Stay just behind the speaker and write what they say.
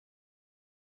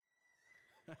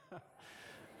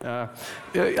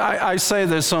I say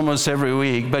this almost every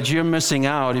week, but you're missing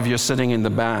out if you're sitting in the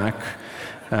back.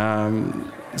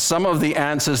 Some of the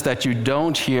answers that you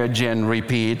don't hear Jen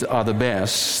repeat are the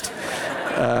best.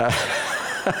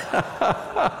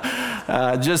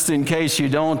 Just in case you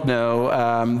don't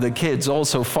know, the kids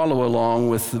also follow along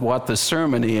with what the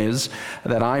sermon is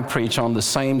that I preach on the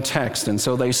same text. And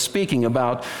so they're speaking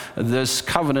about this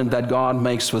covenant that God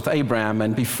makes with Abraham.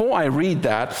 And before I read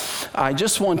that, I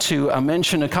just want to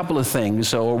mention a couple of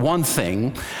things, or one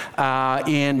thing.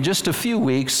 In just a few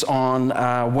weeks, on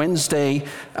Wednesday,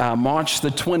 March the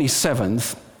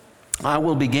 27th, I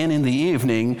will begin in the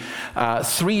evening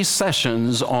 3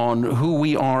 sessions on who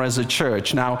we are as a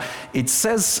church. Now, it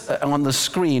says on the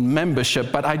screen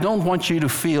membership, but I don't want you to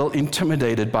feel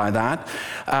intimidated by that.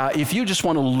 If you just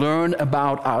want to learn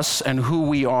about us and who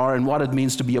we are and what it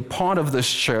means to be a part of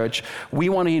this church, we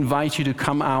want to invite you to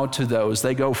come out to those.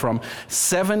 They go from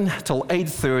 7 till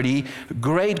 8:30,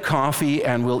 great coffee,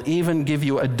 and we'll even give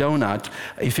you a donut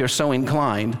if you're so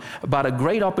inclined. But a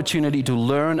great opportunity to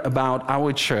learn about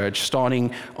our church,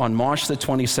 starting on March the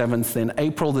 27th, then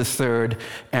April the 3rd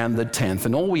and the 10th.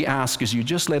 And all we ask is you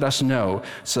just let us know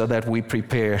so that we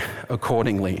prepare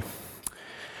accordingly.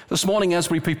 This morning, as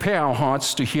we prepare our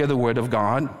hearts to hear the Word of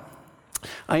God,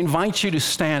 I invite you to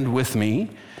stand with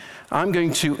me. I'm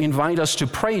going to invite us to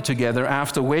pray together,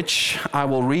 after which I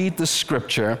will read the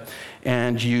scripture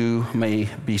and you may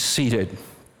be seated.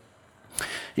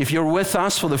 If you're with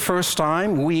us for the first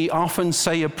time, we often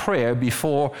say a prayer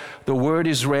before the word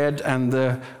is read and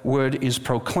the word is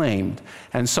proclaimed.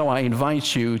 And so I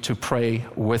invite you to pray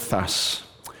with us.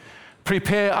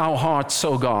 Prepare our hearts,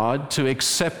 O God, to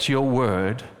accept your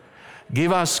word.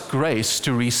 Give us grace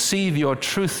to receive your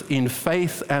truth in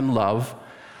faith and love,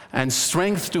 and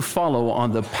strength to follow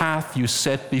on the path you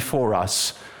set before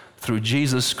us through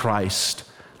Jesus Christ.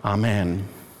 Amen.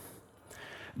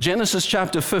 Genesis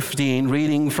chapter 15,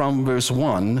 reading from verse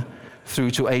 1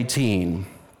 through to 18.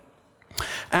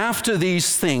 After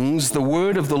these things, the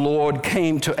word of the Lord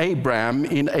came to Abram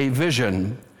in a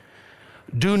vision.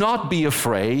 Do not be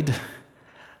afraid,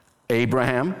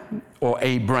 Abraham, or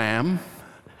Abram.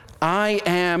 I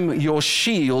am your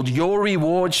shield. Your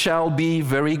reward shall be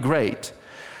very great.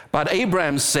 But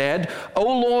Abram said, O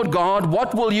Lord God,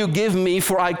 what will you give me,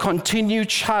 for I continue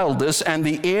childless, and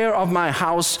the heir of my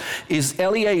house is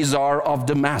Eliezer of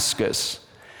Damascus.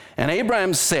 And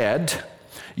Abram said,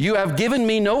 you have given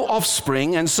me no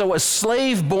offspring, and so a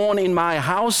slave born in my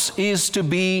house is to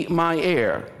be my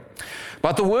heir.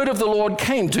 But the word of the Lord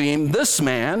came to him, this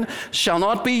man shall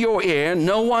not be your heir,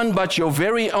 no one but your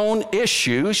very own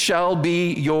issue shall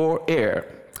be your heir.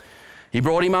 He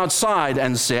brought him outside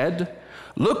and said,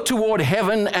 look toward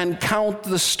heaven and count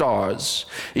the stars.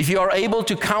 If you are able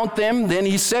to count them, then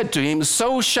he said to him,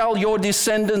 so shall your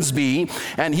descendants be.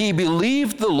 And he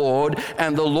believed the Lord,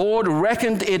 and the Lord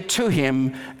reckoned it to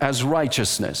him as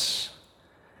righteousness.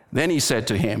 Then he said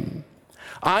to him,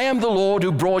 I am the Lord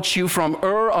who brought you from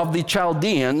Ur of the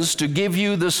Chaldeans to give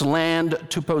you this land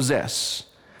to possess.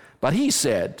 But he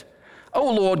said,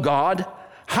 O Lord God,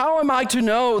 how am I to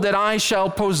know that I shall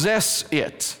possess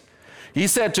it? He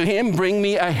said to him, bring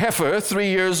me a heifer 3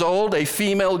 years old, a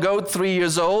female goat 3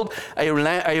 years old, a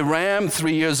ram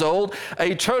 3 years old,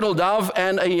 a turtle dove,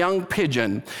 and a young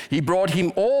pigeon. He brought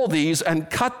him all these and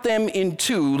cut them in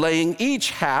two, laying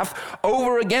each half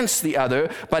over against the other,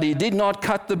 but he did not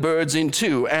cut the birds in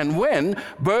two. And when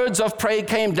birds of prey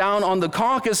came down on the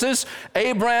carcasses,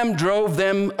 Abram drove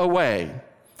them away.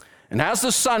 And as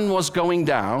the sun was going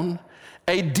down,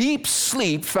 a deep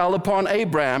sleep fell upon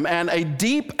Abram, and a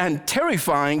deep and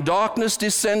terrifying darkness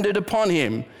descended upon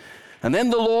him. And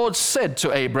then the Lord said to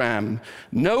Abram,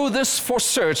 know this for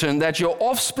certain, that your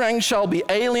offspring shall be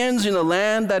aliens in a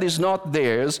land that is not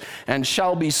theirs, and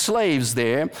shall be slaves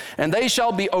there, and they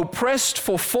shall be oppressed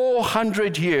for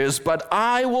 400 years. But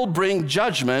I will bring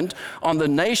judgment on the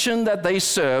nation that they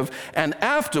serve, and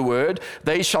afterward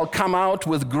they shall come out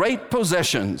with great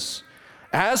possessions.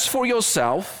 As for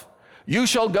yourself, you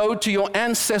shall go to your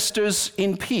ancestors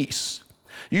in peace.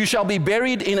 You shall be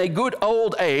buried in a good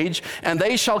old age, and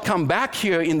they shall come back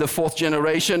here in the 4th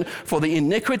generation, for the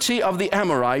iniquity of the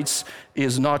Amorites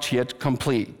is not yet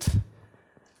complete.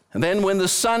 And then when the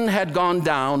sun had gone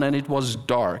down and it was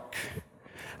dark,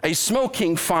 a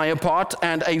smoking firepot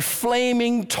and a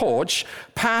flaming torch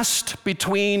passed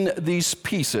between these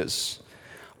pieces.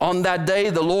 On that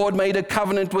day, the Lord made a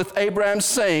covenant with Abraham,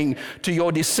 saying, to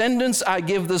your descendants I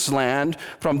give this land,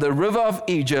 from the river of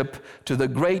Egypt to the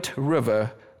great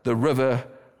river, the river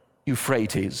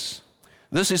Euphrates.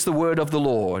 This is the word of the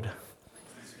Lord.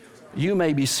 You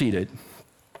may be seated.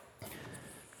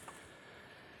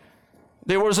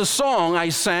 There was a song I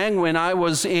sang when I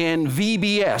was in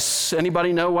VBS.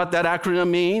 Anybody know what that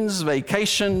acronym means?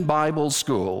 Vacation Bible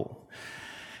School.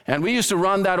 And we used to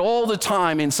run that all the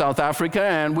time in South Africa,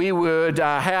 and we would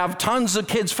have tons of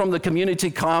kids from the community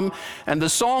come, and the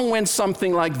song went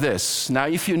something like this. Now,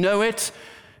 if you know it,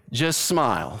 just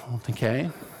smile, okay?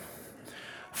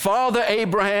 Father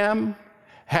Abraham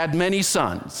had many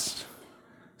sons.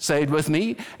 Say it with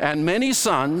me. And many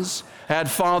sons had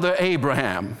Father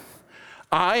Abraham.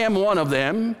 I am one of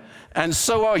them, and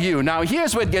so are you. Now,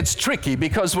 here's where it gets tricky,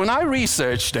 because when I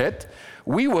researched it,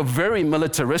 we were very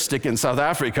militaristic in South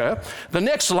Africa. The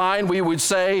next line we would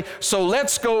say, so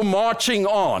let's go marching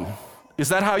on. Is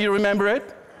that how you remember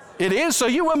it? It is. So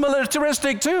you were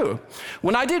militaristic too.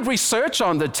 When I did research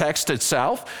on the text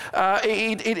itself,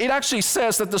 it actually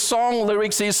says that the song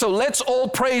lyrics is, so let's all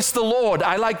praise the Lord.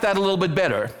 I like that a little bit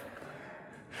better.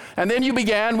 And then you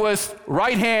began with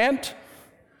right hand,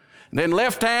 then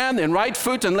left hand, then right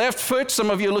foot and left foot. Some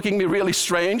of you are looking at me really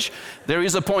strange. There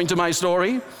is a point to my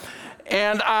story.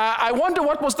 And I wonder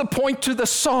what was the point to the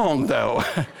song, though.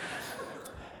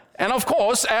 And of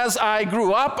course, as I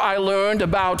grew up, I learned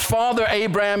about Father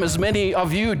Abraham, as many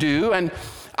of you do, and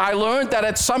I learned that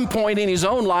at some point in his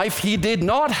own life, he did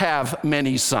not have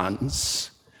many sons.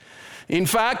 In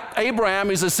fact,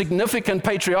 Abraham is a significant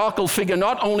patriarchal figure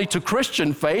not only to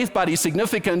Christian faith, but he's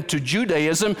significant to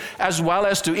Judaism as well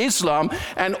as to Islam.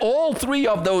 And all three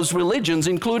of those religions,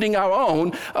 including our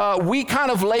own, we kind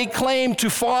of lay claim to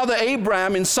Father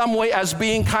Abraham in some way as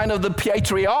being kind of the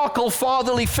patriarchal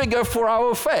fatherly figure for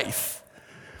our faith.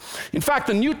 In fact,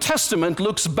 the New Testament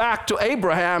looks back to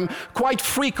Abraham quite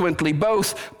frequently.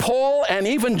 Both Paul and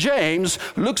even James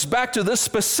looks back to this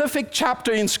specific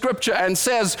chapter in Scripture and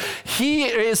says he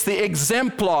is the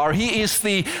exemplar. He is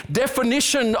the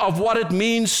definition of what it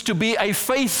means to be a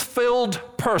faith-filled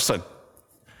person.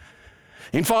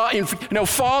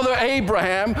 Father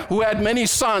Abraham, who had many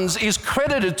sons, is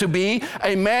credited to be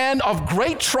a man of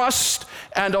great trust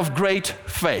and of great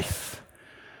faith.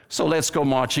 So let's go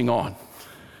marching on.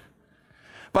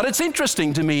 But it's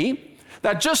interesting to me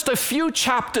that just a few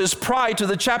chapters prior to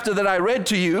the chapter that I read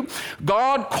to you,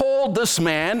 God called this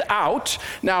man out.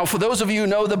 Now, for those of you who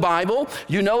know the Bible,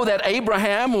 you know that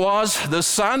Abraham was the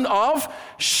son of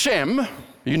Shem.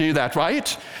 You knew that,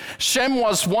 right? Shem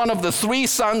was one of the three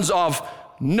sons of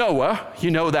Noah.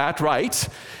 You know that, right?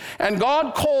 And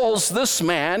God calls this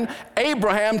man,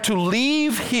 Abraham, to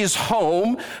leave his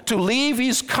home, to leave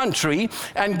his country,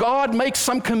 and God makes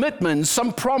some commitments,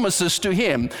 some promises to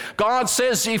him. God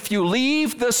says, if you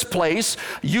leave this place,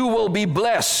 you will be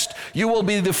blessed. You will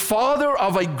be the father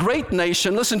of a great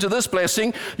nation. Listen to this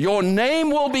blessing. Your name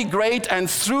will be great, and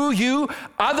through you,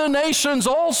 other nations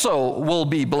also will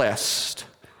be blessed.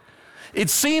 It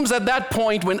seems at that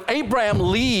point when Abraham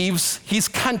leaves his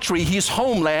country, his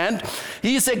homeland,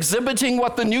 he's exhibiting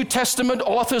what the New Testament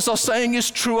authors are saying is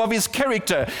true of his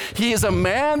character. He is a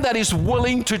man that is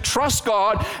willing to trust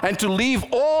God and to leave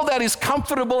all that is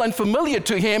comfortable and familiar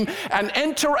to him and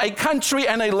enter a country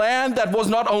and a land that was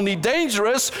not only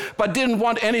dangerous, but didn't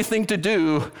want anything to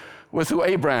do with who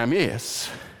Abraham is.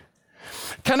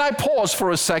 Can I pause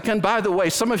for a second? By the way,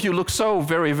 some of you look so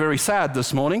very, very sad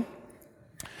this morning.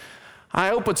 I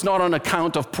hope it's not on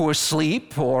account of poor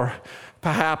sleep or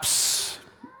perhaps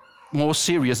more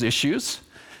serious issues.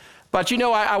 But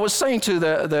I was saying to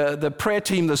the prayer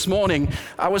team this morning,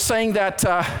 I was saying that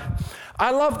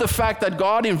I love the fact that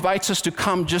God invites us to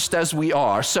come just as we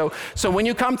are. So when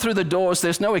you come through the doors,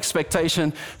 there's no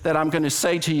expectation that I'm going to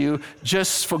say to you,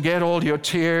 just forget all your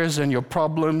tears and your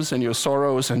problems and your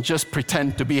sorrows and just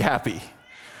pretend to be happy.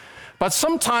 But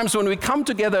sometimes when we come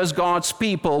together as God's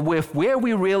people with where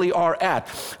we really are at,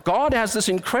 God has this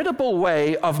incredible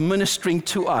way of ministering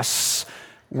to us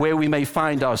where we may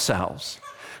find ourselves.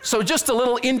 So just a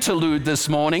little interlude this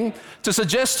morning to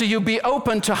suggest to you, be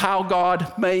open to how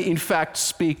God may in fact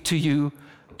speak to you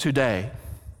today.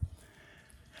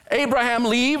 Abraham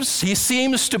leaves. He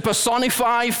seems to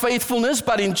personify faithfulness,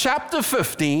 but in chapter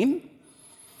 15,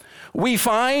 we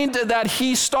find that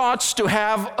he starts to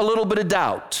have a little bit of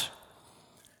doubt.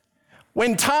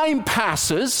 When time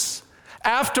passes,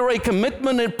 after a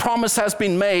commitment and promise has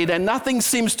been made and nothing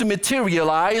seems to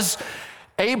materialize,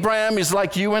 Abraham is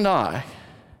like you and I.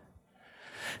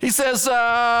 He says,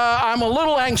 I'm a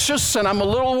little anxious and I'm a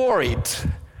little worried.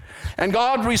 And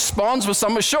God responds with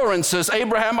some assurances.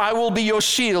 Abraham, I will be your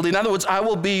shield. In other words, I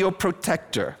will be your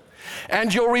protector.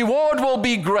 And your reward will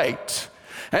be great.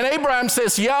 And Abraham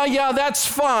says, yeah, that's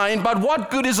fine, but what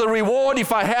good is a reward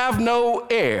if I have no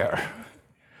heir?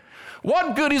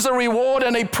 What good is a reward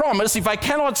and a promise if I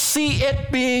cannot see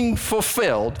it being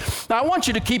fulfilled? Now, I want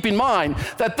you to keep in mind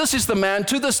that this is the man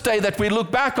to this day that we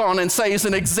look back on and say is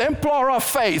an exemplar of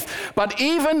faith. But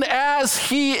even as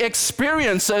he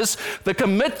experiences the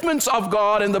commitments of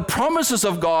God and the promises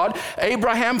of God,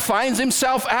 Abraham finds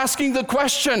himself asking the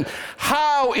question,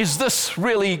 how is this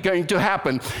really going to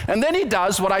happen? And then he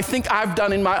does what I think I've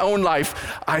done in my own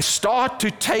life. I start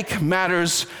to take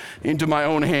matters into my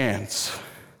own hands.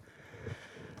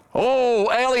 Oh,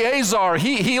 Eliezer,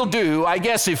 he'll do. I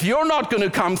guess if you're not going to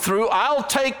come through, I'll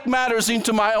take matters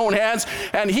into my own hands,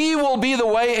 and he will be the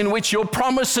way in which your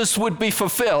promises would be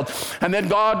fulfilled. And then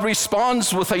God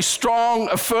responds with a strong,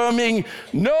 affirming,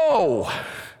 no.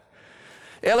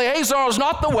 Eliezer is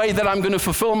not the way that I'm going to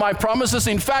fulfill my promises.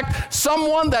 In fact,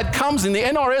 someone that comes in the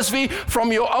NRSV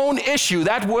from your own issue,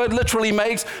 that word literally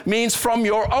means from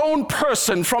your own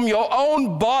person, from your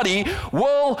own body,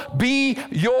 will be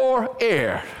your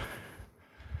heir.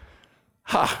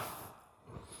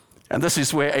 And this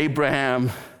is where Abraham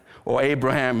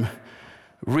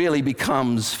really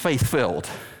becomes faith-filled.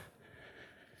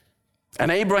 And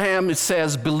Abraham, it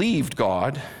says, believed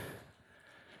God.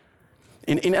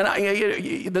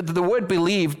 The word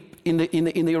believed in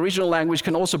the original language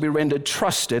can also be rendered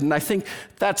trusted, and I think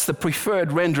that's the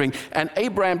preferred rendering. And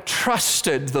Abraham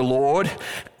trusted the Lord,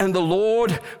 and the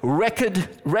Lord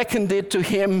reckoned it to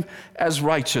him as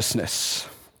righteousness.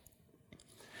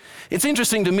 It's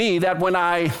interesting to me that when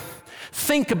I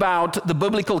think about the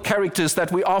biblical characters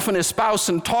that we often espouse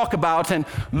and talk about and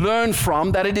learn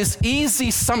from, that it is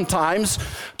easy sometimes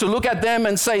to look at them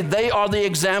and say they are the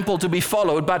example to be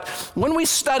followed. But when we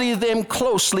study them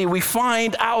closely, we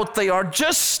find out they are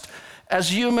just as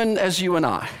human as you and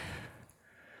I.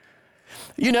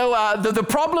 You know, the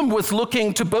problem with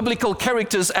looking to biblical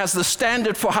characters as the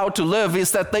standard for how to live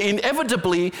is that they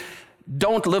inevitably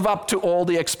don't live up to all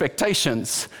the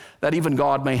expectations that even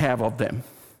God may have of them.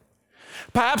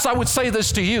 Perhaps I would say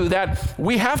this to you, that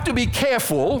we have to be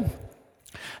careful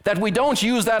that we don't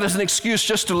use that as an excuse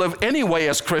just to live anyway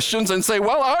as Christians and say,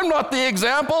 well, I'm not the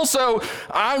example, so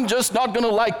I'm just not going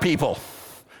to like people.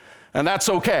 And that's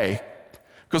okay,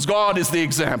 because God is the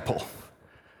example.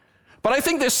 But I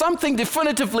think there's something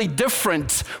definitively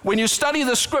different when you study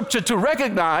the Scripture to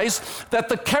recognize that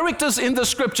the characters in the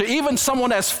Scripture, even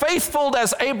someone as faithful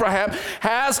as Abraham,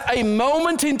 has a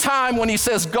moment in time when he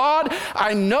says, God,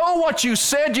 I know what you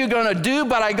said you're going to do,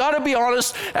 but I got to be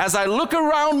honest, as I look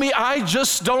around me, I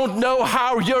just don't know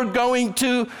how you're going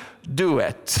to do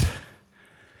it.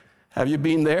 Have you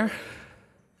been there?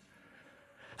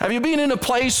 Have you been in a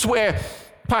place where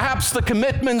perhaps the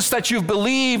commitments that you've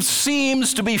believed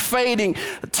seems to be fading?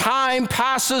 Time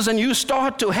passes and you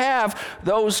start to have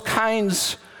those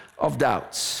kinds of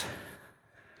doubts.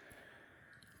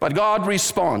 But God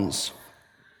responds,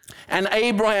 and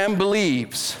Abraham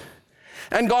believes.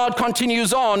 And God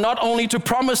continues on, not only to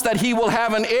promise that he will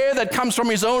have an heir that comes from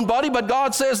his own body, but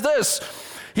God says this: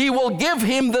 he will give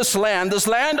him this land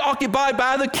occupied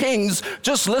by the kings,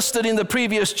 just listed in the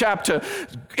previous chapter.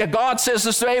 God says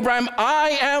this to Abraham,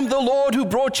 I am the Lord who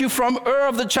brought you from Ur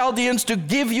of the Chaldeans to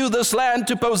give you this land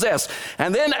to possess.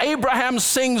 And then Abraham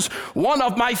sings one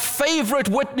of my favorite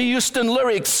Whitney Houston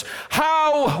lyrics,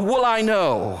 how will I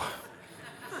know?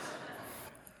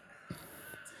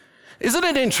 Isn't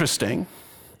it interesting?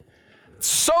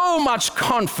 So much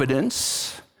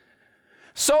confidence,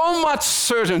 so much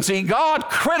certainty, God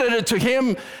credited to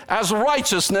him as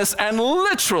righteousness, and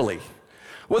literally,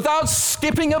 without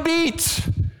skipping a beat,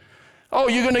 oh,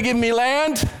 you're going to give me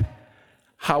land?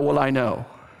 How will I know?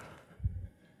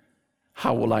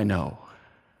 How will I know?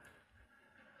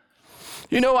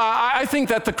 You know, I think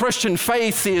that the Christian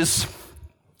faith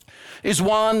is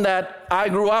one that I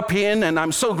grew up in, and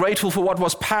I'm so grateful for what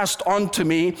was passed on to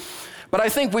me. But I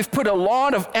think we've put a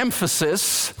lot of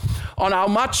emphasis on how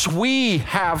much we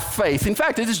have faith. In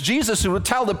fact, it is Jesus who would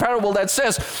tell the parable that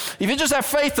says, if you just have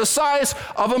faith the size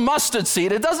of a mustard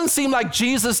seed, it doesn't seem like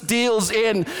Jesus deals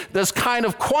in this kind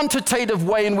of quantitative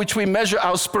way in which we measure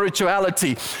our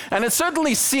spirituality. And it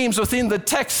certainly seems within the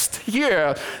text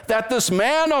here that this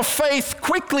man of faith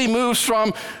quickly moves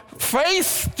from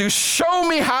faith to show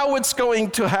me how it's going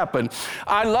to happen.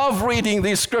 I love reading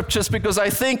these scriptures because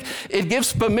I think it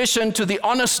gives permission to the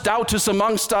honest doubters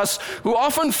amongst us who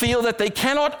often feel that they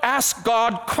cannot ask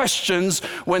God questions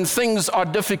when things are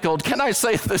difficult. Can I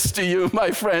say this to you,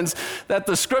 my friends, that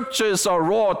the scriptures are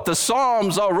wrought, the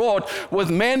Psalms are wrought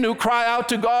with men who cry out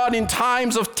to God in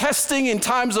times of testing, in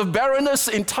times of barrenness,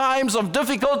 in times of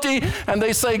difficulty, and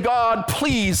they say, God,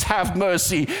 please have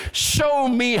mercy. Show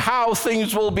me how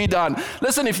things will be be done.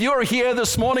 Listen, if you're here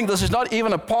this morning, this is not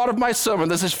even a part of my sermon.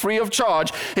 This is free of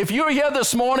charge. If you're here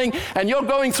this morning and you're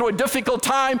going through a difficult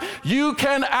time, you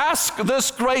can ask this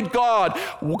great God,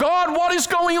 God, what is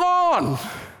going on?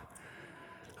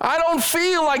 I don't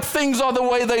feel like things are the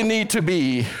way they need to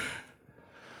be.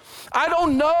 I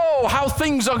don't know how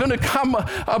things are going to come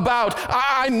about.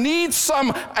 I need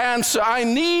some answer. I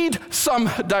need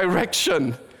some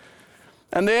direction.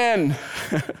 And then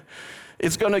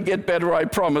it's going to get better, I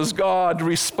promise. God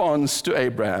responds to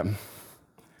Abraham.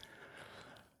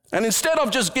 And instead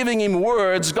of just giving him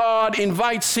words, God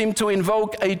invites him to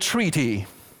invoke a treaty.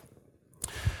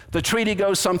 The treaty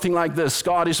goes something like this.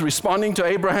 God is responding to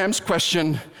Abraham's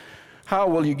question, how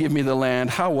will you give me the land?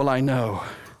 How will I know?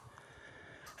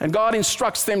 And God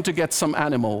instructs them to get some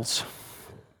animals.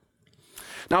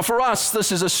 Now for us,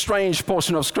 this is a strange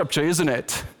portion of Scripture, isn't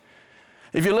it?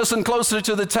 If you listen closer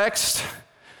to the text,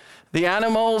 the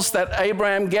animals that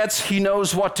Abraham gets, he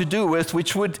knows what to do with,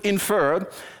 which would infer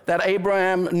that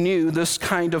Abraham knew this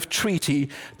kind of treaty,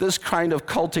 this kind of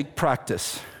cultic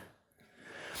practice.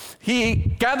 He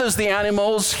gathers the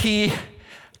animals, he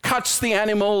cuts the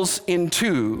animals in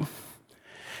two,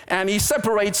 and he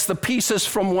separates the pieces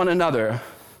from one another.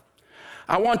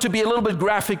 I want to be a little bit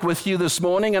graphic with you this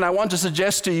morning, and I want to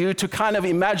suggest to you to kind of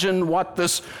imagine what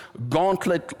this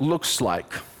gauntlet looks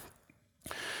like.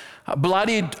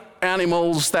 Bloodied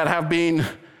animals that have been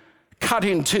cut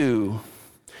in two.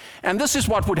 And this is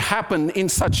what would happen in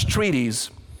such treaties.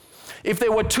 If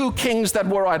there were two kings that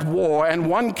were at war, and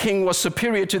one king was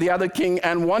superior to the other king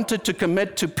and wanted to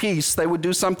commit to peace, they would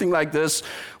do something like this,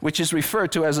 which is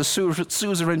referred to as a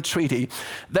suzerain treaty.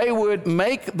 They would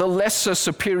make the lesser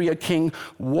superior king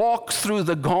walk through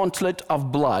the gauntlet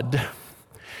of blood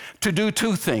to do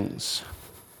two things.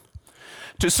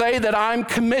 To say that I'm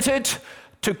committed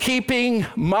to keeping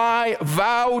my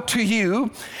vow to you,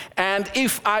 and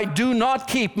if I do not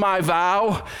keep my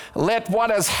vow, let what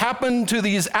has happened to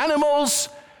these animals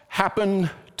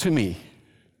happen to me.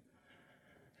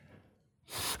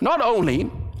 Not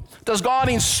only does God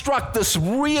instruct this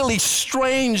really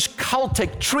strange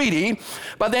cultic treaty,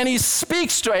 but then he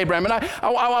speaks to Abraham. And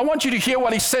I want you to hear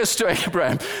what he says to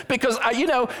Abraham, because,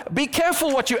 be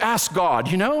careful what you ask God,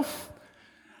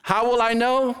 How will I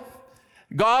know?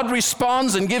 God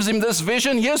responds and gives him this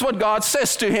vision. Here's what God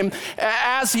says to him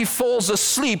as he falls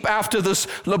asleep after this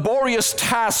laborious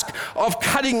task of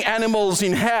cutting animals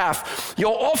in half.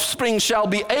 Your offspring shall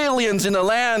be aliens in a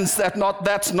land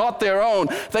that's not their own.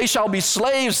 They shall be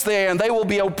slaves there, and they will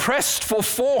be oppressed for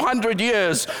 400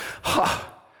 years.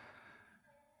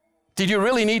 Did you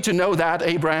really need to know that,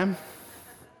 Abraham?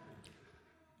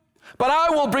 But I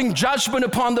will bring judgment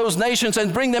upon those nations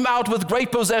and bring them out with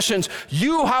great possessions.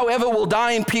 You, however, will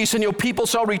die in peace, and your people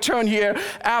shall return here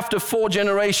after 4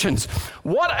 generations.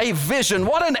 What a vision,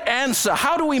 what an answer.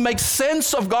 How do we make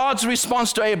sense of God's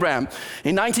response to Abraham?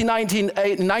 In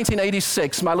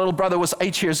 1986, my little brother was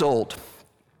 8 years old.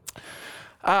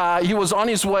 He was on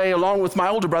his way, along with my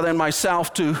older brother and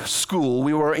myself, to school.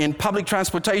 We were in public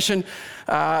transportation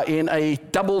in a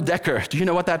double-decker. Do you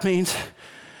know what that means?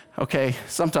 Okay,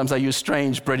 sometimes I use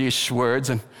strange British words,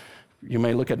 and you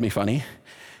may look at me funny.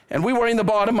 And we were in the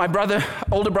bottom. My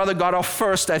older brother got off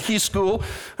first at his school,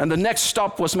 and the next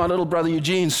stop was my little brother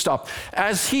Eugene's stop.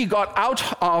 As he got out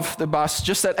of the bus,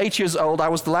 just at 8 years old, I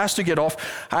was the last to get off.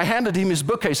 I handed him his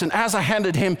bookcase, and as I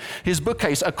handed him his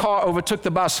bookcase, a car overtook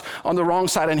the bus on the wrong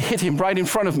side and hit him right in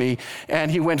front of me, and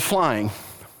he went flying.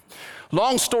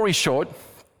 Long story short,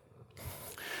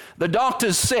 the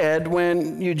doctors said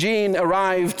when Eugene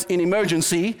arrived in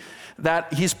emergency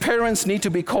that his parents need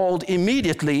to be called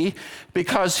immediately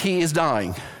because he is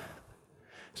dying.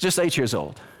 He's just 8 years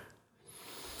old.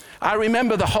 I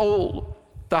remember that whole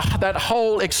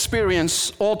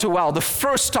experience all too well. The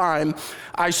first time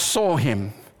I saw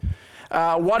him,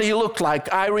 what he looked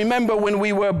like. I remember when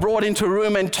we were brought into a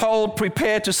room and told,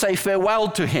 prepare to say farewell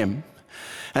to him.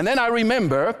 And then I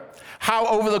remember how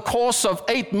over the course of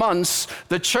 8 months,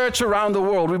 the church around the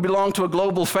world, we belong to a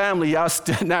global family, us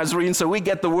Nazarenes, so we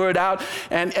get the word out,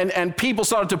 and people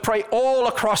started to pray all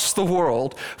across the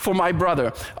world for my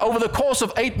brother. Over the course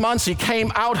of 8 months, he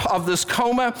came out of this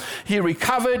coma, he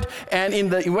recovered, and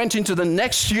he went into the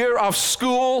next year of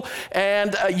school,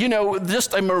 and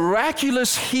just a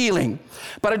miraculous healing.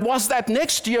 But it was that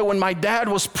next year when my dad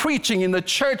was preaching in the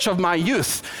church of my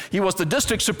youth. He was the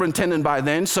district superintendent by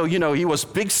then, so, he was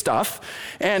big stuff.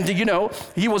 And,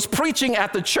 he was preaching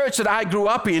at the church that I grew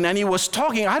up in, and he was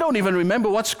talking. I don't even remember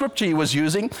what scripture he was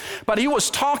using, but he was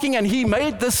talking, and he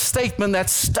made this statement that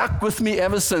stuck with me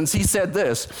ever since. He said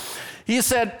this. He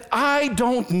said, I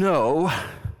don't know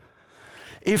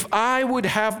if I would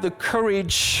have the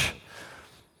courage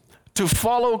to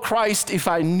follow Christ if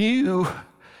I knew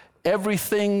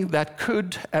everything that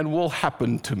could and will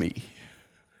happen to me.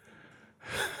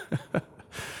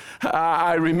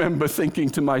 I remember thinking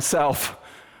to myself,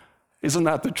 isn't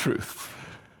that the truth?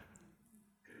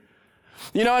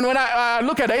 You know, and when I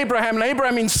look at Abraham, and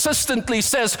Abraham insistently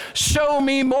says, show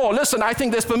me more. Listen, I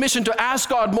think there's permission to ask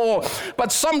God more.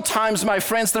 But sometimes, my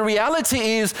friends, the reality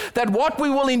is that what we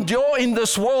will endure in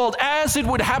this world, as it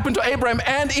would happen to Abraham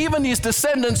and even his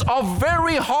descendants, are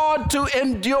very hard to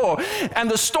endure. And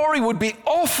the story would be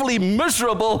awfully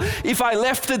miserable if I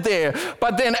left it there.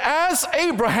 But then as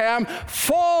Abraham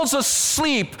falls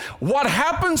asleep, what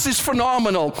happens is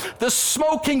phenomenal. The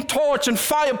smoking torch and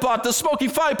firepot, the smoking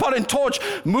firepot and torch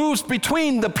moves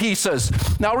between the pieces.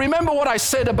 Now remember what I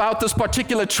said about this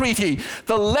particular treaty.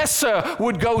 The lesser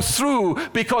would go through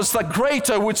because the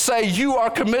greater would say, you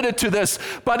are committed to this.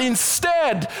 But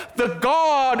instead, the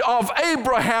God of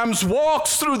Abraham's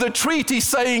walks through the treaty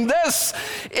saying this,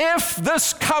 if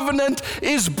this covenant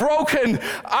is broken,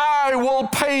 I will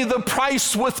pay the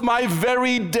price with my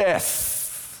very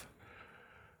death.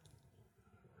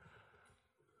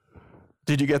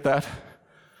 Did you get that?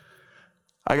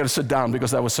 I got to sit down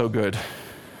because that was so good.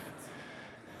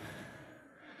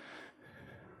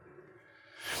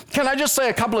 Can I just say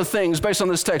a couple of things based on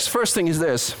this text? First thing is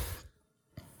this.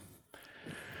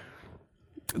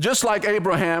 Just like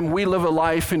Abraham, we live a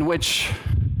life in which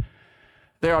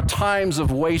there are times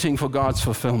of waiting for God's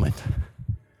fulfillment.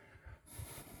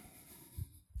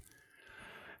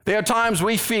 There are times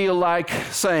we feel like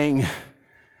saying,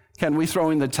 can we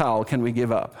throw in the towel? Can we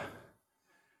give up?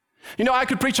 You know, I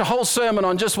could preach a whole sermon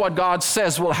on just what God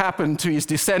says will happen to his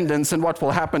descendants and what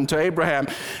will happen to Abraham.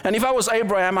 And if I was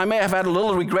Abraham, I may have had a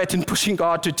little regret in pushing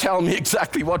God to tell me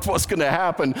exactly what was going to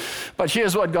happen. But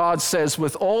here's what God says,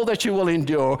 with all that you will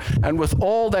endure and with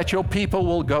all that your people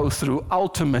will go through,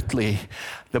 ultimately,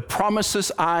 the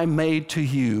promises I made to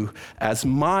you as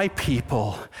my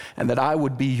people and that I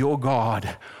would be your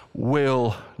God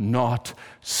will not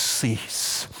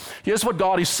cease. Here's what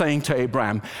God is saying to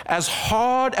Abraham. As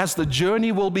hard as the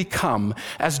journey will become,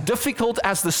 as difficult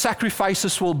as the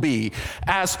sacrifices will be,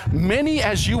 as many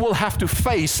as you will have to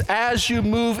face as you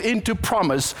move into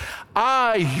promise,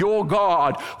 I, your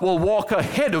God, will walk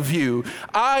ahead of you.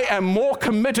 I am more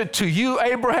committed to you,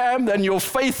 Abraham, than your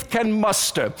faith can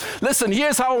muster. Listen,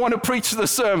 here's how I want to preach the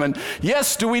sermon.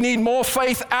 Yes, do we need more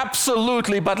faith?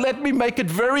 Absolutely. But let me make it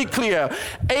very clear.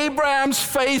 Abraham's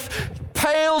faith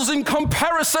pales in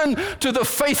comparison to the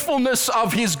faithfulness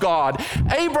of his God.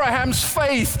 Abraham's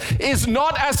faith is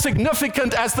not as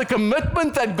significant as the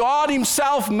commitment that God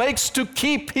himself makes to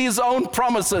keep his own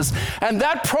promises. And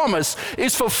that promise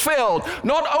is fulfilled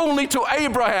not only to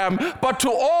Abraham, but to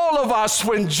all of us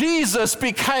when Jesus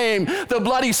became the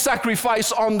bloody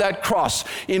sacrifice on that cross.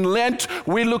 In Lent,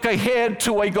 we look ahead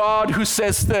to a God who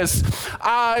says this,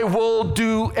 I will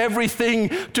do everything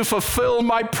to fulfill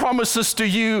my promises to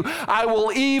you. I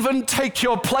will even take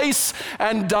your place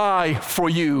and die for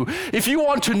you. If you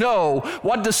want to know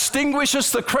what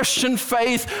distinguishes the Christian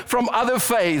faith from other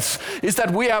faiths, is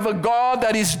that we have a God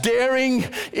that is daring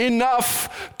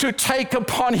enough to take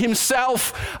upon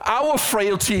himself our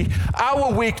frailty,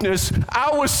 our weakness,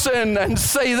 our sin, and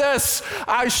say this,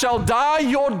 I shall die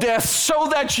your death so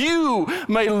that you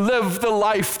may live the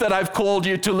life that I've called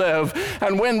you to live.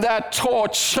 And when that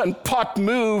torch and pot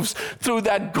moves through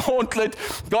that gauntlet,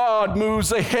 God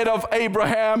moves ahead of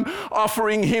Abraham,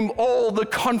 offering him all the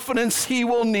confidence he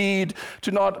will need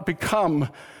to not become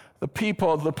the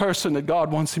person that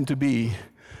God wants him to be,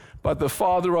 but the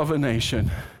father of a nation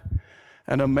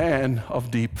and a man of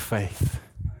deep faith.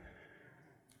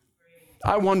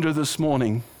 I wonder this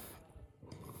morning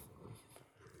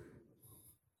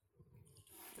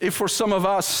if for some of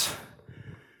us,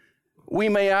 we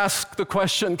may ask the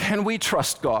question, can we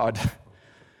trust God?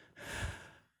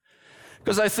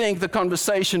 Because I think the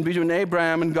conversation between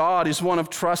Abraham and God is one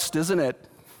of trust, isn't it?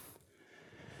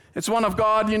 It's one of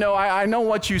God, you know, I know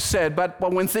what you said, but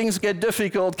when things get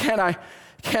difficult, can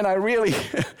I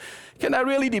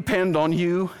really depend on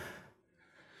you?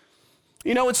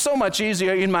 You know, it's so much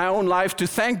easier in my own life to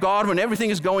thank God when everything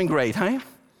is going great, huh?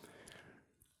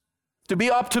 To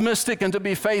be optimistic and to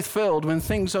be faith-filled when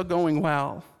things are going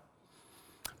well.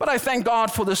 But I thank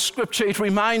God for the scripture. It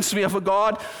reminds me of a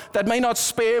God that may not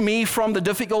spare me from the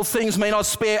difficult things, may not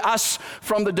spare us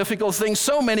from the difficult things.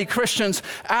 So many Christians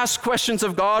ask questions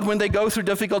of God when they go through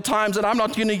difficult times, and I'm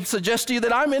not going to suggest to you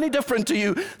that I'm any different to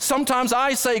you. Sometimes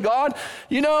I say, God,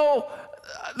 you know,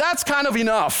 that's kind of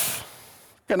enough.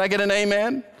 Can I get an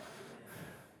amen?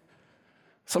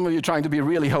 Some of you are trying to be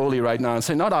really holy right now and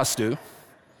say, not us, do.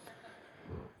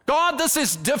 God, this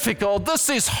is difficult. This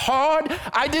is hard.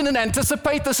 I didn't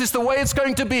anticipate this is the way it's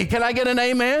going to be. Can I get an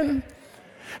amen?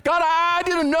 God, I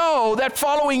didn't know that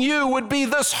following you would be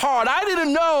this hard. I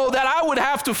didn't know that I would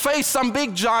have to face some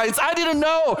big giants. I didn't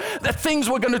know that things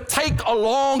were going to take a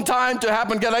long time to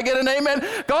happen. Can I get an amen?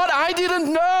 God, I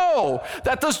didn't know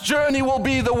that this journey will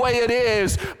be the way it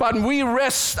is. But we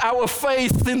rest our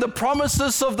faith in the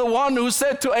promises of the one who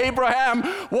said to Abraham,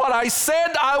 what I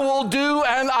said I will do,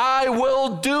 and I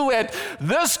will do it.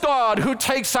 This God who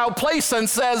takes our place and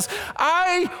says,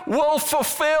 I will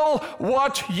fulfill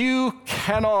what you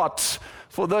cannot.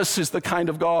 For this is the kind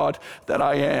of God that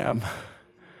I am.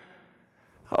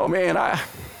 Oh man,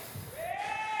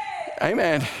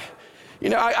 amen. You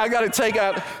know, I got to take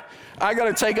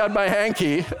out my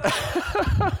hanky.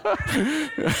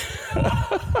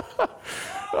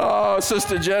 Oh,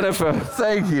 Sister Jennifer,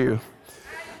 thank you.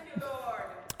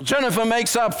 Jennifer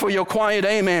makes up for your quiet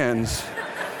amens.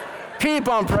 Keep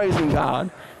on praising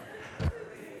God.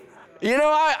 You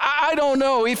know, I don't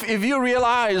know if you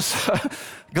realize,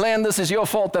 Glenn, this is your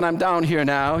fault that I'm down here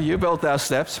now. You built those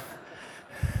steps.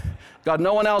 Got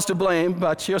no one else to blame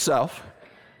but yourself.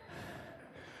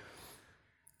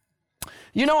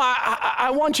 You know,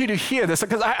 I want you to hear this,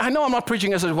 because I know I'm not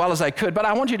preaching this as well as I could, but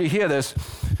I want you to hear this.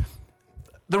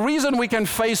 The reason we can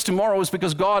face tomorrow is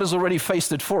because God has already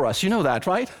faced it for us. You know that,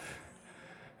 right?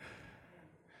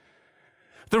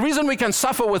 The reason we can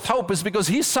suffer with hope is because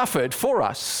He suffered for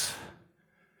us.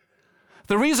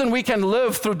 The reason we can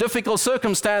live through difficult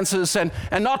circumstances and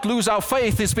not lose our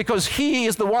faith is because He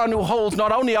is the one who holds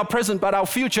not only our present but our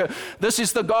future. This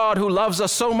is the God who loves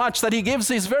us so much that He gives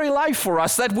His very life for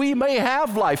us, that we may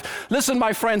have life. Listen,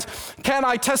 my friends, can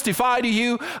I testify to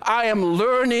you? I am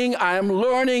learning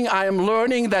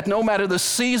that no matter the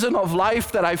season of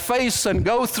life that I face and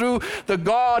go through, the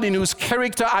God in whose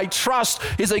character I trust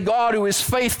is a God who is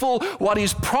faithful. What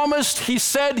He's promised, He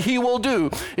said He will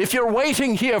do. If you're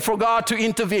waiting here for God to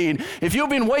intervene, if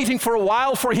you've been waiting for a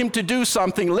while for Him to do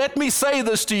something, let me say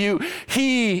this to you: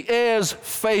 He is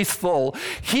faithful.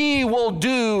 He will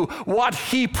do what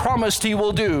He promised He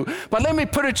will do. But let me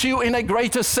put it to you in a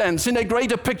greater sense, in a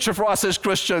greater picture for us as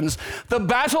Christians. The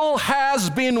battle has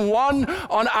been won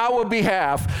on our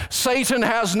behalf. Satan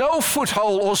has no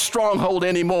foothold or stronghold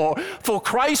anymore, for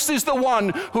Christ is the one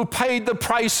who paid the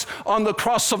price on the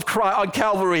cross of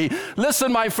Calvary.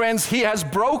 Listen, my friends, He has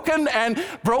broken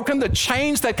the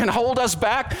chains that can hold us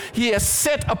back. He has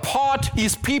set apart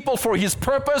His people for His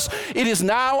purpose. It is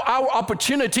now our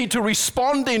opportunity to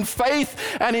respond in faith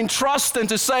and in trust and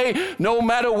to say, no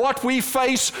matter what we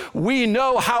face, we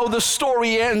know how the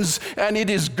story ends, and it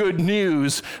is good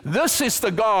news. This is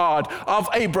the God of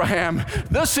Abraham.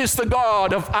 This is the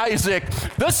God of Isaac.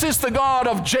 This is the God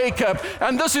of Jacob.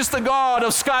 And this is the God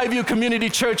of Skyview Community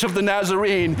Church of the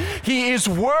Nazarene. He is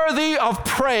worthy of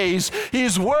praise. He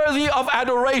is worthy of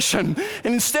adoration.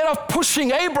 And instead of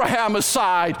pushing Abraham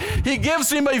aside, He gives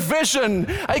him a vision,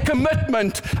 a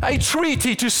commitment, a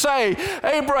treaty to say,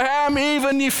 Abraham,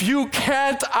 even if you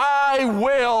can't, I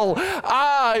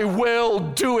will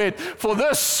do it. For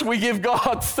this we give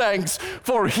God thanks,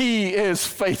 for He is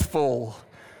faithful.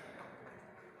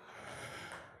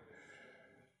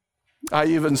 I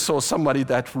even saw somebody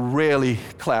that rarely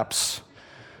claps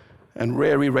and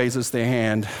rarely raises their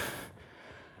hand.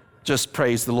 Just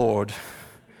praise the Lord.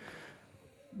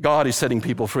 God is setting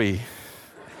people free.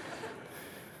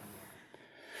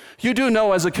 You do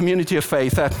know, as a community of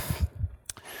faith,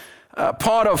 that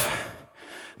part of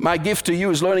my gift to you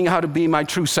is learning how to be my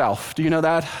true self. Do you know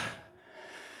that?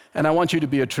 And I want you to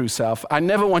be a true self. I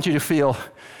never want you to feel,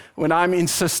 when I'm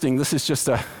insisting, this is just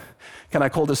can I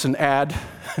call this an ad,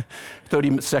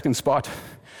 30-second spot,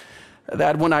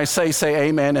 that when I say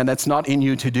amen and it's not in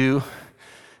you to do,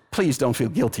 please don't feel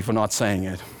guilty for not saying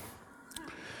it.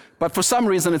 But for some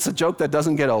reason, it's a joke that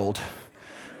doesn't get old.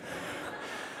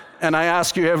 And I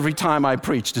ask you every time I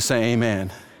preach to say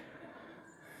amen.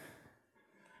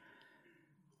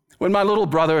 When my little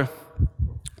brother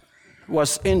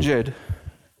was injured,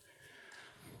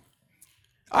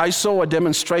 I saw a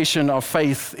demonstration of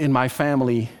faith in my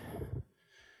family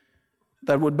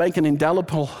that would make an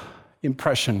indelible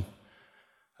impression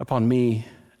upon me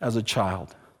as a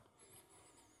child.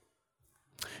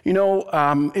 You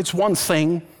know, it's one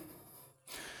thing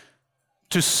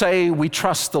to say we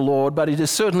trust the Lord, but it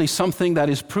is certainly something that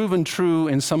is proven true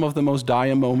in some of the most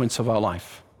dire moments of our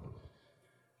life.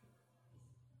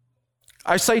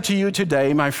 I say to you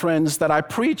today, my friends, that I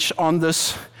preach on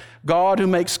this God who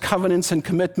makes covenants and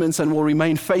commitments and will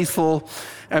remain faithful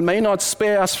and may not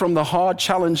spare us from the hard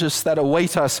challenges that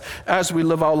await us as we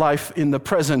live our life in the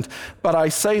present. But I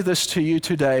say this to you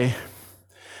today,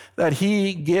 that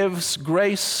he gives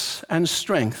grace and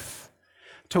strength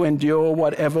to endure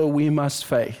whatever we must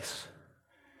face.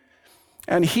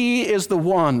 And he is the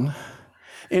one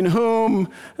in whom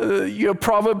your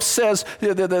Proverbs says,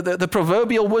 the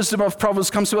proverbial wisdom of Proverbs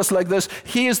comes to us like this: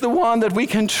 he is the one that we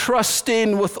can trust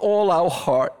in with all our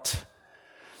heart.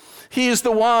 He is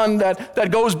the one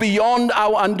that goes beyond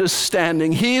our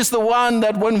understanding. He is the one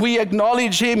that when we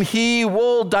acknowledge him, he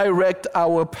will direct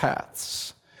our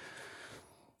paths.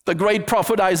 The great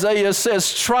prophet Isaiah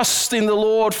says, trust in the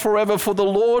Lord forever, for the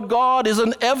Lord God is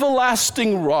an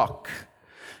everlasting rock,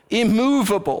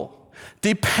 immovable,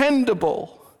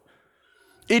 dependable,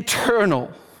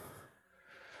 eternal.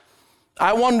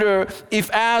 I wonder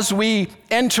if as we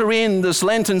enter in this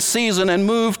Lenten season and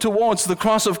move towards the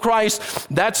cross of Christ,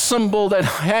 that symbol that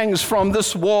hangs from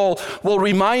this wall will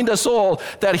remind us all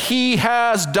that he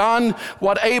has done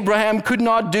what Abraham could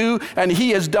not do, and he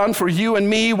has done for you and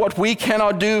me what we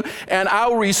cannot do. And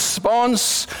our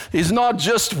response is not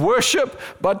just worship,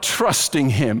 but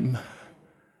trusting him.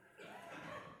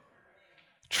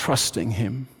 Trusting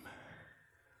him.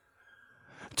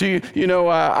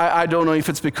 I don't know if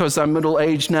it's because I'm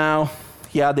middle-aged now.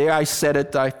 Yeah, there I said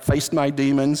it. I faced my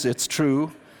demons. It's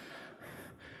true.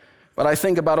 But I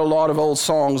think about a lot of old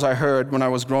songs I heard when I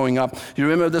was growing up. You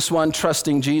remember this one,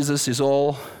 trusting Jesus is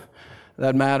all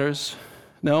that matters?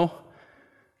 No?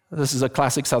 This is a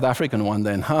classic South African one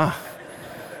then, huh?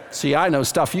 See, I know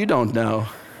stuff you don't know.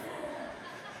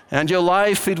 And your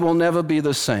life, it will never be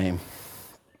the same.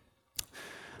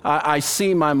 I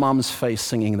see my mom's face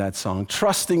singing that song.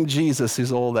 Trusting Jesus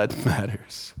is all that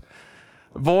matters.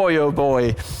 Boy, oh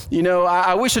boy.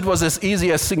 I wish it was as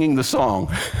easy as singing the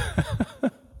song.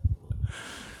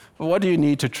 What do you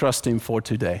need to trust him for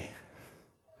today?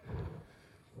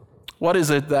 What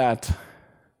is it that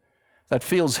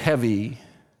feels heavy?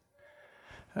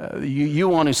 You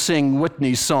want to sing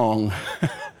Whitney's song.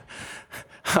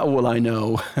 How will I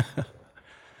know?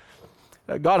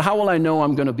 God, how will I know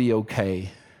I'm going to be okay?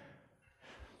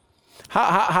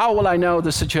 How will I know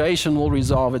the situation will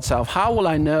resolve itself? How will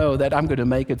I know that I'm going to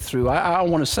make it through? I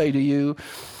want to say to you,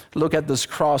 look at this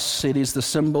cross. It is the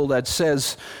symbol that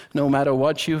says, no matter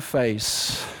what you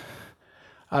face,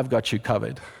 I've got you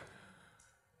covered.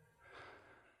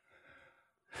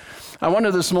 I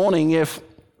wonder this morning if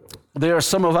there are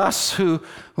some of us who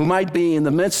might be in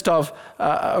the midst of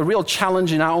a real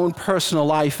challenge in our own personal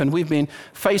life, and we've been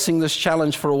facing this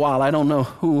challenge for a while. I don't know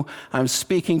who I'm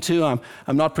speaking to.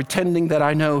 I'm not pretending that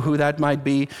I know who that might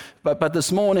be. But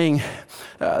this morning,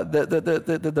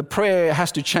 the prayer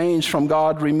has to change from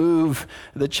God, remove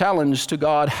the challenge, to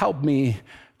God, help me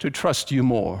to trust you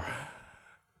more.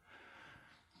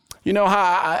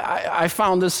 I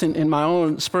found this in my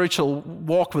own spiritual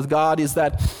walk with God, is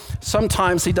that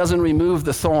sometimes he doesn't remove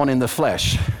the thorn in the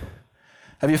flesh.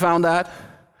 Have you found that?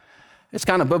 It's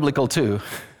kind of biblical too.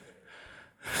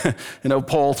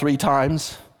 Paul 3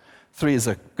 times. 3 is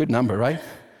a good number, right?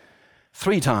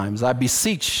 3 times, I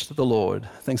beseech the Lord,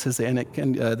 I think it's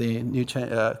the New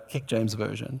King James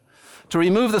Version, to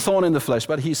remove the thorn in the flesh.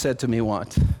 But he said to me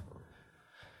what?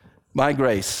 My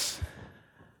grace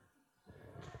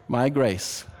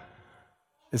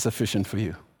is sufficient for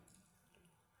you.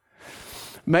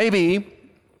 Maybe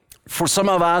for some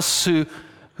of us who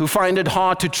find it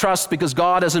hard to trust because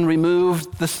God hasn't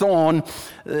removed the thorn,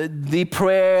 the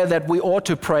prayer that we ought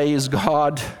to pray is,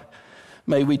 God,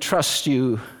 may we trust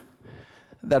you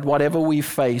that whatever we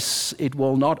face, it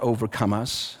will not overcome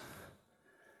us.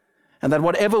 And that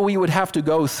whatever we would have to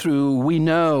go through, we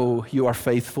know you are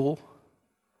faithful.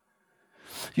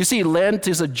 You see, Lent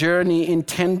is a journey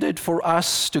intended for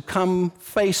us to come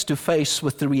face to face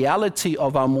with the reality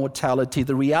of our mortality,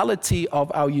 the reality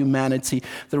of our humanity,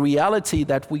 the reality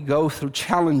that we go through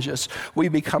challenges. We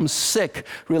become sick,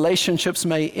 relationships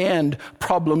may end,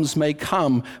 problems may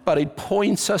come, but it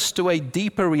points us to a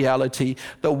deeper reality.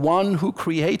 The one who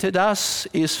created us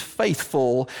is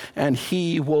faithful, and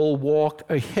he will walk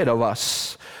ahead of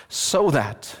us so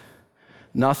that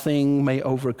nothing may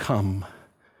overcome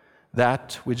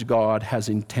that which God has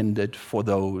intended for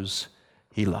those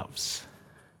he loves.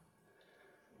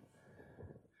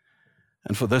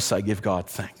 And for this I give God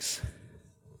thanks.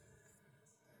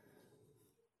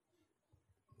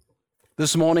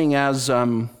 This morning, as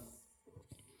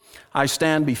I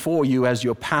stand before you as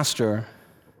your pastor,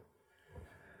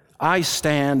 I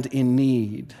stand in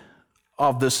need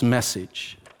of this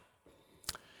message.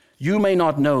 You may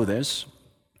not know this,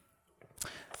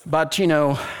 but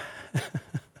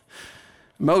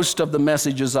Most of the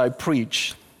messages I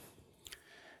preach,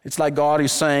 it's like God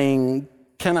is saying,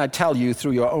 can I tell you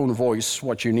through your own voice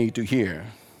what you need to hear?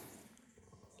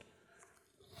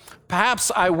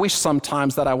 Perhaps I wish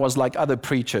sometimes that I was like other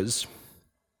preachers,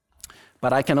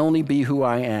 but I can only be who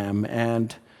I am,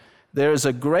 and there is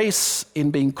a grace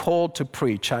in being called to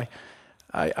preach.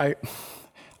 I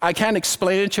can't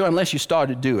explain it to you unless you start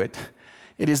to do it.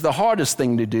 It is the hardest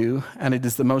thing to do, and it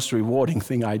is the most rewarding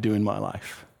thing I do in my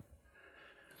life.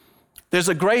 There's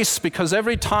a grace because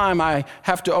every time I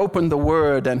have to open the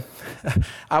Word, and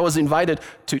I was invited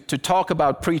to talk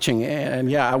about preaching,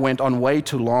 and I went on way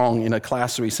too long in a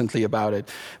class recently about it.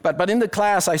 But in the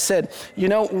class I said,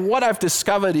 what I've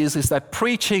discovered is that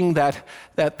preaching that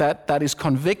is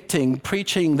convicting,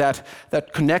 preaching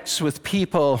that connects with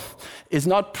people, is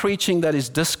not preaching that is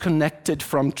disconnected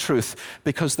from truth,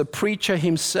 because the preacher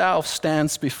himself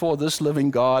stands before this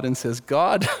living God and says,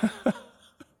 God,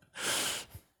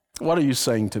 what are you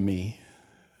saying to me?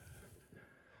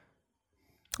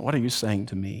 What are you saying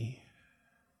to me?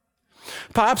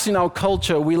 Perhaps in our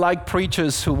culture, we like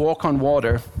preachers who walk on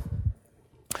water.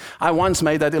 I once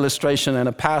made that illustration, and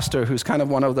a pastor who's kind of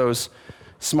one of those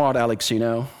smart alecks,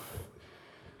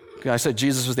 I said,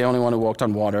 Jesus was the only one who walked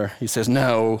on water. He says,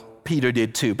 no, Peter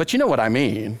did too. But you know what I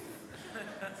mean.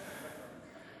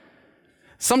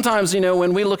 Sometimes,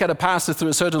 when we look at a pastor through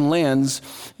a certain lens,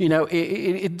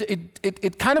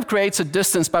 it kind of creates a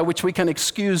distance by which we can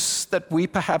excuse that we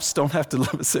perhaps don't have to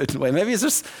live a certain way. Maybe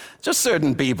it's just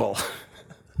certain people.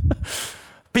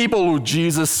 People who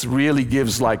Jesus really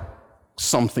gives like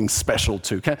something special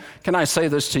to. Can I say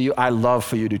this to you? I love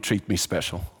for you to treat me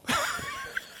special.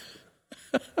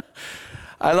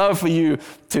 I love for you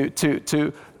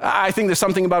to I think there's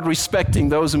something about respecting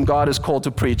those whom God has called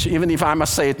to preach, even if I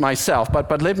must say it myself.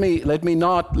 But let me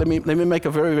make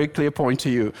a very, very clear point to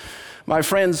you. My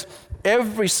friends,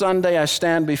 every Sunday I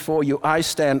stand before you, I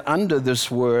stand under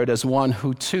this word as one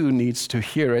who too needs to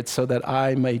hear it so that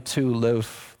I may too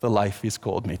live the life He's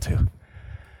called me to.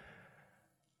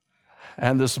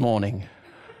 And this morning,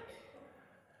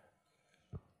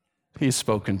 He's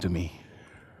spoken to me.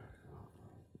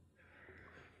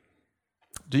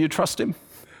 Do you trust Him?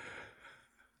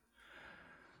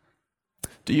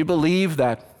 Do you believe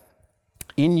that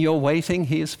in your waiting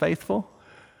He is faithful?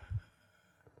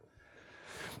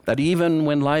 That even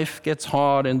when life gets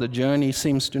hard and the journey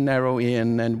seems to narrow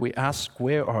in and we ask,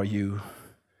 where are you?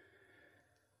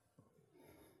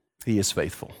 He is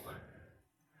faithful.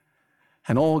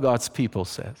 And all God's people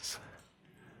says,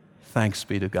 thanks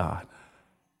be to God.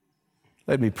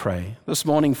 Let me pray. This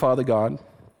morning, Father God,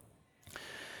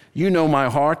 you know my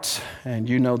heart, and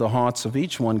you know the hearts of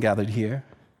each one gathered here.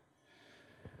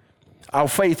 Our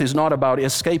faith is not about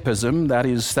escapism. That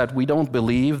is, that we don't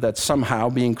believe that somehow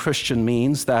being Christian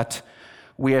means that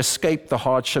we escape the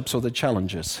hardships or the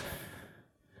challenges.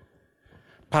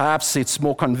 Perhaps it's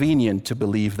more convenient to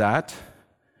believe that,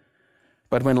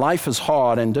 but when life is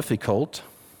hard and difficult,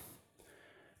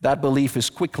 that belief is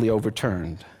quickly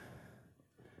overturned.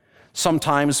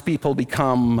 Sometimes people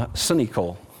become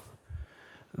cynical.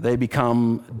 They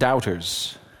become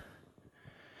doubters.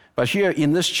 But here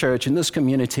in this church, in this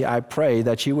community, I pray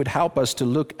that you would help us to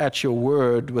look at your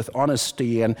word with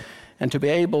honesty and to be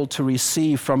able to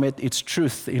receive from it its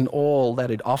truth in all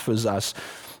that it offers us.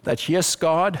 That yes,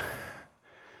 God,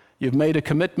 you've made a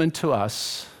commitment to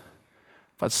us,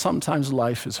 but sometimes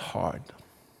life is hard.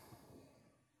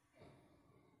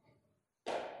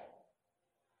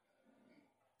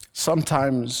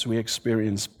 Sometimes we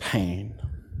experience pain.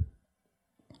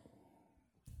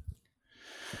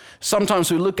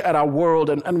 Sometimes we look at our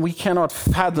world and we cannot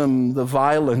fathom the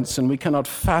violence and we cannot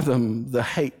fathom the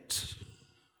hate.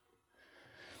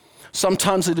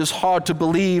 Sometimes it is hard to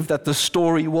believe that the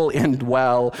story will end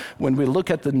well when we look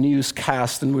at the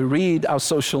newscast and we read our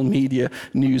social media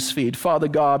news feed. Father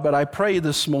God, but I pray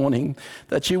this morning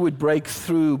that you would break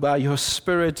through by your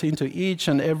Spirit into each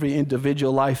and every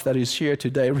individual life that is here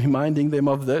today, reminding them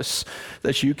of this,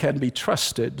 that you can be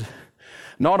trusted.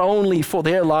 Not only for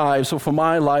their lives or for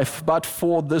my life, but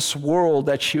for this world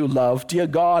that you love. Dear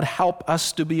God, help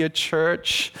us to be a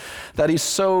church that is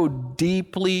so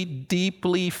deeply,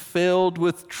 deeply filled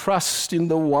with trust in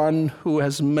the one who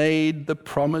has made the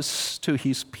promise to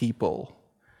his people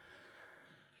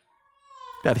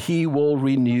that he will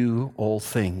renew all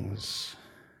things.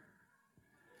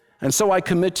 And so I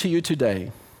commit to you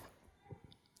today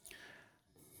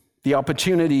the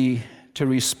opportunity to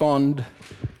respond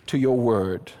to your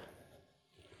word.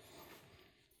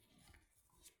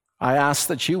 I ask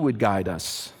that you would guide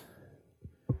us,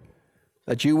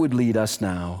 that you would lead us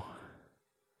now,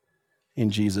 In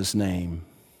Jesus' name,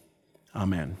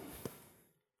 amen.